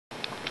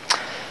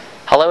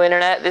Hello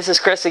Internet, this is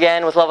Chris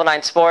again with Level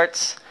 9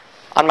 Sports.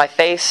 On my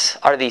face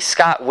are the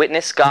Scott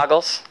Witness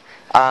goggles.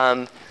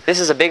 This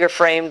is a bigger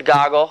framed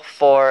goggle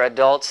for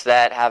adults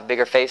that have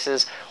bigger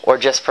faces or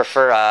just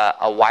prefer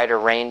a wider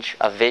range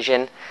of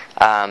vision.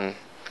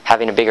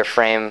 Having a bigger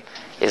frame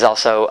is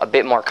also a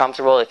bit more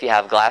comfortable if you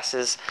have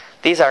glasses.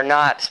 These are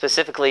not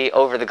specifically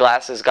over the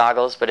glasses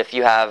goggles, but if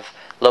you have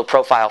low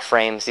profile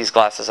frames, these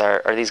goggles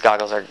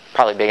are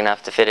probably big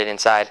enough to fit it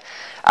inside.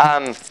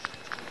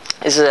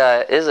 This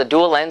is a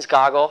dual lens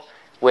goggle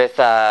with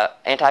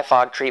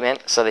anti-fog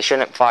treatment, so they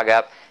shouldn't fog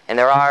up. And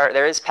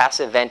there is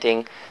passive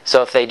venting,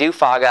 so if they do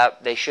fog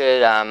up, they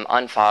should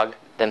unfog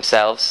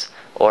themselves,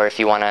 or if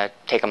you want to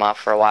take them off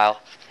for a while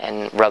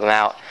and rub them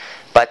out.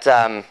 But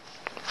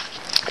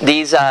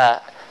these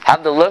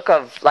have the look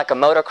of like a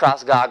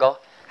motocross goggle,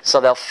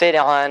 so they'll fit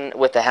on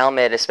with the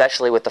helmet,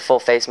 especially with the full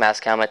face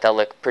mask helmet. They'll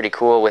look pretty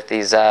cool with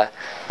these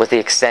with the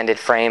extended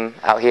frame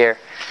out here.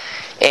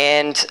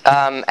 And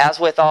as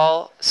with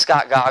all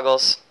Scott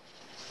goggles,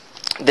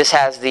 this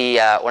has the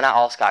well, not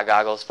all Scott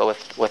goggles, but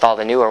with all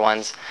the newer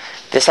ones,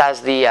 this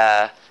has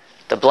the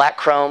black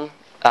chrome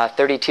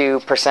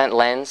 32%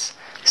 lens,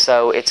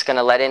 so it's going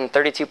to let in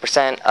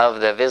 32%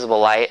 of the visible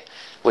light,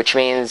 which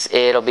means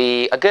it'll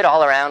be a good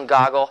all-around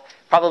goggle.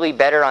 Probably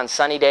better on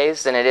sunny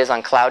days than it is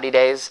on cloudy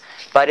days.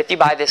 But if you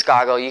buy this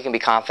goggle, you can be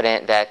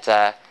confident that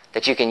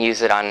that you can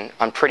use it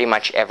on pretty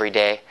much every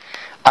day.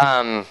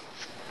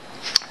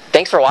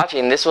 Thanks for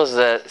watching. This was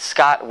the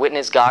Scott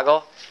Witness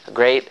goggle, a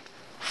great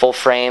full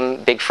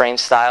frame, big frame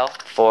style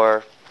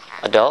for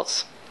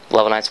adults.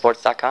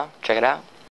 Level9sports.com. Check it out.